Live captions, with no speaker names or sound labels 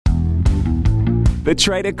The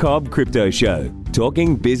Trader Cobb Crypto Show,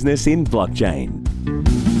 talking business in blockchain.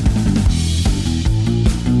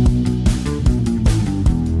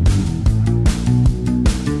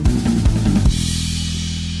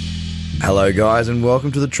 Hello guys and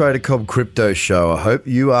welcome to the Trader Cobb Crypto Show. I hope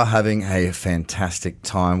you are having a fantastic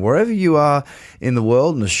time wherever you are in the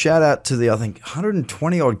world, and a shout out to the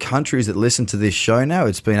 120 odd countries that listen to this show now.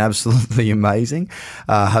 It's been absolutely amazing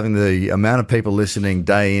having the amount of people listening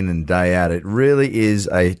day in and day out. It really is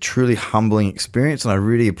a truly humbling experience and I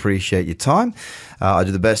really appreciate your time. I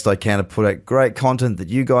do the best I can to put out great content that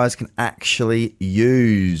you guys can actually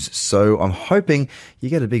use. So I'm hoping you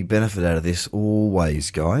get a big benefit out of this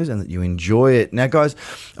always, guys, and that you enjoy it. Now, guys,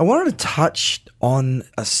 I wanted to touch on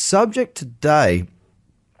a subject today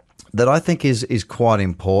that I think is quite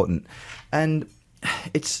important. And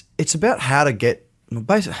it's about how to get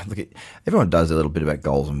basically, look, everyone does a little bit about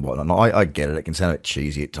goals and whatnot. I get it. It can sound a bit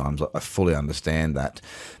cheesy at times. I fully understand that.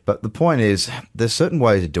 But the point is, there's certain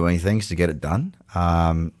ways of doing things to get it done.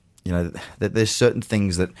 There's certain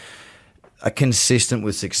things that are consistent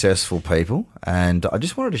with successful people. And I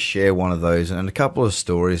just wanted to share one of those and a couple of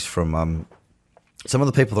stories from some of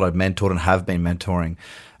the people that I've mentored and have been mentoring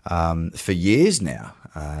for years now.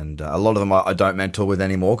 And a lot of them I don't mentor with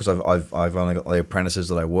anymore because I've only got the apprentices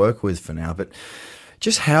that I work with for now. But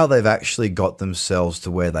just how they've actually got themselves to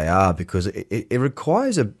where they are, because it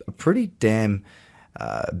requires a pretty damn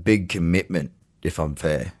big commitment, if I'm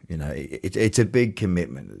fair. You know, it's a big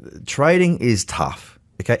commitment. Trading is tough.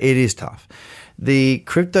 Okay, it is tough. The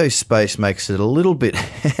crypto space makes it a little bit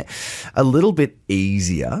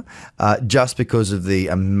easier just because of the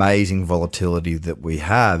amazing volatility that we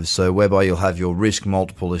have. So whereby you'll have your risk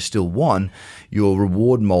multiple is still 1, your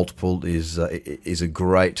reward multiple is a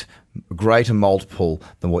greater multiple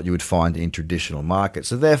than what you would find in traditional markets.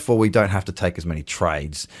 So therefore, we don't have to take as many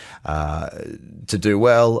trades to do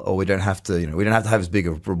well, or we don't have to have as big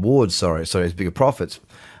a rewards. As big a profits.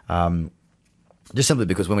 Just simply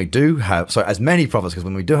because when we do have, as many profits, because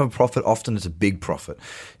when we do have a profit, often it's a big profit.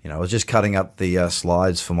 You know, I was just cutting up the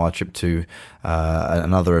slides for my trip to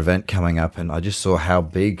another event coming up, and I just saw how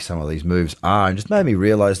big some of these moves are, and just made me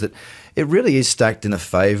realize that it really is stacked in the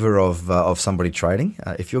favor of somebody trading.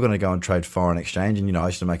 If you're going to go and trade foreign exchange, and I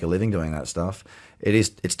used to make a living doing that stuff,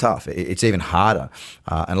 it's tough. It's even harder.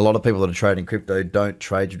 And a lot of people that are trading crypto don't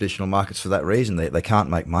trade traditional markets for that reason. They can't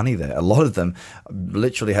make money there. A lot of them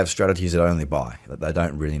literally have strategies that only buy. They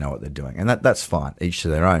don't really know what they're doing. And that's fine, each to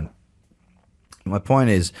their own. My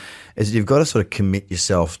point is that you've got to sort of commit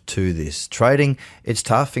yourself to this. Trading, it's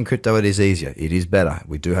tough. In crypto, it is easier. It is better.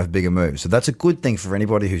 We do have bigger moves. So that's a good thing for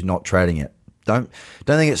anybody who's not trading it. Don't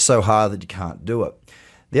think it's so hard that you can't do it.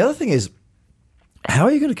 The other thing is, how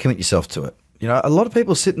are you going to commit yourself to it? A lot of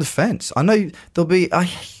people sit in the fence. I know there'll be a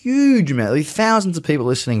huge amount, there'll be thousands of people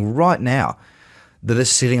listening right now that are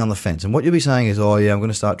sitting on the fence. And what you'll be saying is, oh yeah, I'm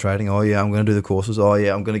going to start trading. Oh yeah, I'm going to do the courses. Oh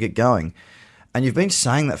yeah, I'm going to get going. And you've been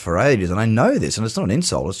saying that for ages, and I know this, and it's not an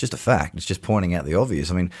insult, it's just a fact. It's just pointing out the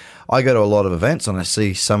obvious. I mean, I go to a lot of events and I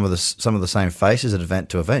see some of the same faces at event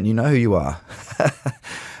to event. You know who you are.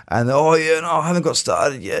 And I haven't got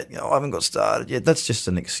started yet. I haven't got started yet. That's just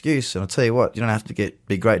an excuse. And I'll tell you what, you don't have to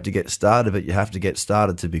be great to get started, but you have to get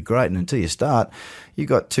started to be great. And until you start, you've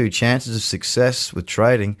got 2 chances of success with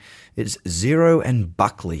trading. It's 0 and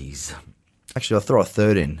Buckley's. Actually, I'll throw a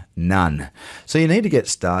third in, none. So you need to get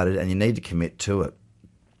started and you need to commit to it.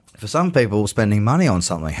 For some people, spending money on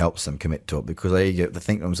something helps them commit to it because they get to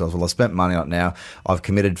think to themselves, well, I spent money on it now. I've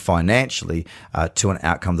committed financially to an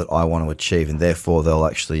outcome that I want to achieve, and therefore they'll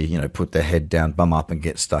actually, put their head down, bum up, and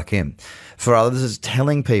get stuck in. For others, it's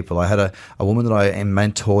telling people. I had a woman that I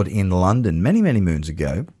mentored in London many, many moons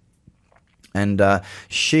ago, and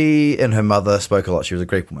she and her mother spoke a lot. She was a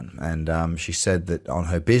Greek woman, and she said that on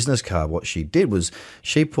her business card, what she did was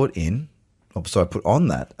she put on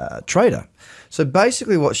that trader. So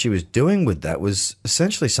basically what she was doing with that was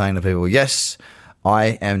essentially saying to people, yes,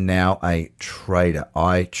 I am now a trader.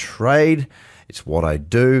 I trade. It's what I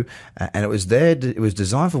do. And it was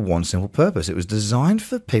designed for one simple purpose. It was designed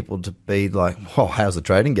for people to be like, oh, how's the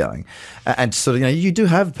trading going? And so, you do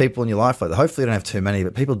have people in your life like that. Hopefully you don't have too many,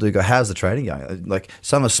 but people do go, how's the trading going? Like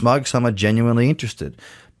some are smug, some are genuinely interested.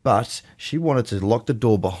 But she wanted to lock the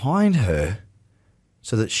door behind her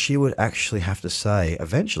so that she would actually have to say,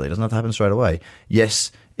 eventually, it doesn't have to happen straight away,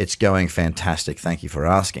 yes, it's going fantastic, thank you for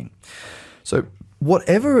asking. So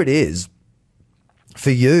whatever it is for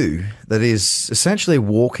you that is essentially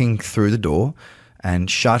walking through the door and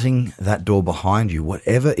shutting that door behind you,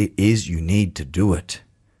 whatever it is, you need to do it.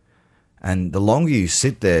 And the longer you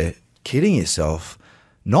sit there kidding yourself,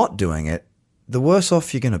 not doing it, the worse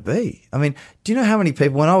off you're going to be. I mean, do you know how many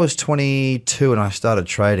people, when I was 22 and I started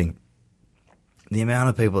trading, the amount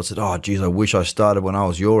of people that said, oh, geez, I wish I started when I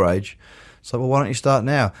was your age. It's like, well, why don't you start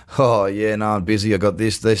now? Oh, yeah, no, I'm busy. I got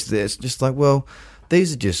this. Just like, well,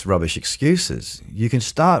 these are just rubbish excuses. You can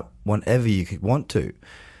start whenever you want to.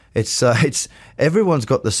 It's everyone's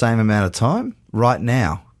got the same amount of time right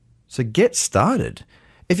now. So get started.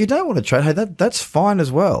 If you don't want to trade, hey, that's fine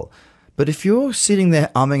as well. But if you're sitting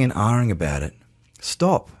there umming and ahhing about it,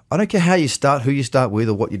 stop. I don't care how you start, who you start with,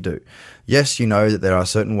 or what you do. Yes, you know that there are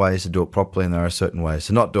certain ways to do it properly and there are certain ways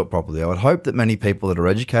to not do it properly. I would hope that many people that are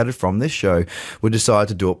educated from this show would decide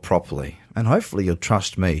to do it properly. And hopefully you'll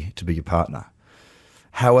trust me to be your partner.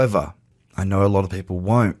 However, I know a lot of people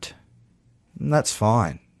won't. And that's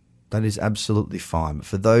fine. That is absolutely fine. But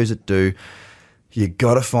for those that do, you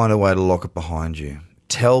got to find a way to lock it behind you.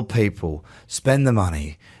 Tell people, spend the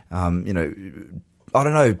money, I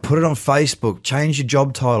don't know, put it on Facebook, change your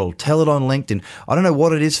job title, tell it on LinkedIn. I don't know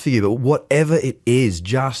what it is for you, but whatever it is,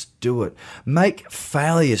 just do it. Make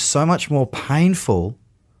failure so much more painful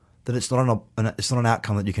that it's not an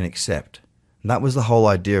outcome that you can accept. And that was the whole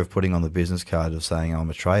idea of putting on the business card of saying I'm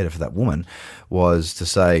a trader for that woman, was to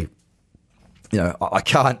say,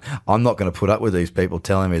 I'm not going to put up with these people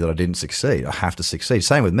telling me that I didn't succeed. I have to succeed.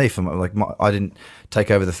 Same with me. I didn't take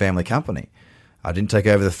over the family company. I went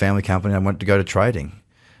to go to trading.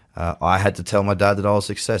 I had to tell my dad that I was a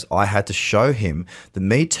success. I had to show him that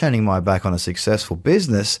me turning my back on a successful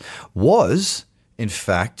business was, in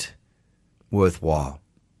fact, worthwhile.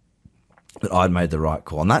 That I'd made the right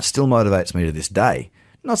call. And that still motivates me to this day.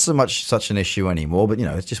 Not so much such an issue anymore, but,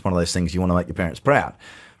 it's just one of those things you want to make your parents proud,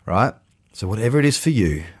 right? So whatever it is for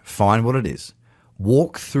you, find what it is.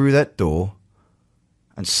 Walk through that door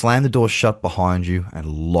and slam the door shut behind you and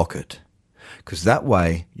lock it. Because that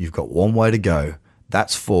way, you've got one way to go.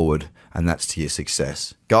 That's forward, and that's to your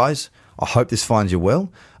success. Guys, I hope this finds you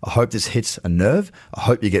well. I hope this hits a nerve. I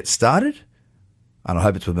hope you get started, and I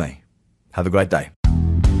hope it's with me. Have a great day.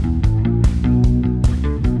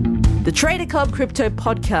 The Trader Cobb Crypto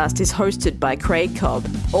Podcast is hosted by Craig Cobb.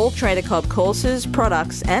 All Trader Cobb courses,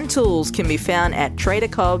 products, and tools can be found at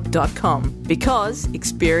tradercobb.com because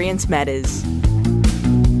experience matters.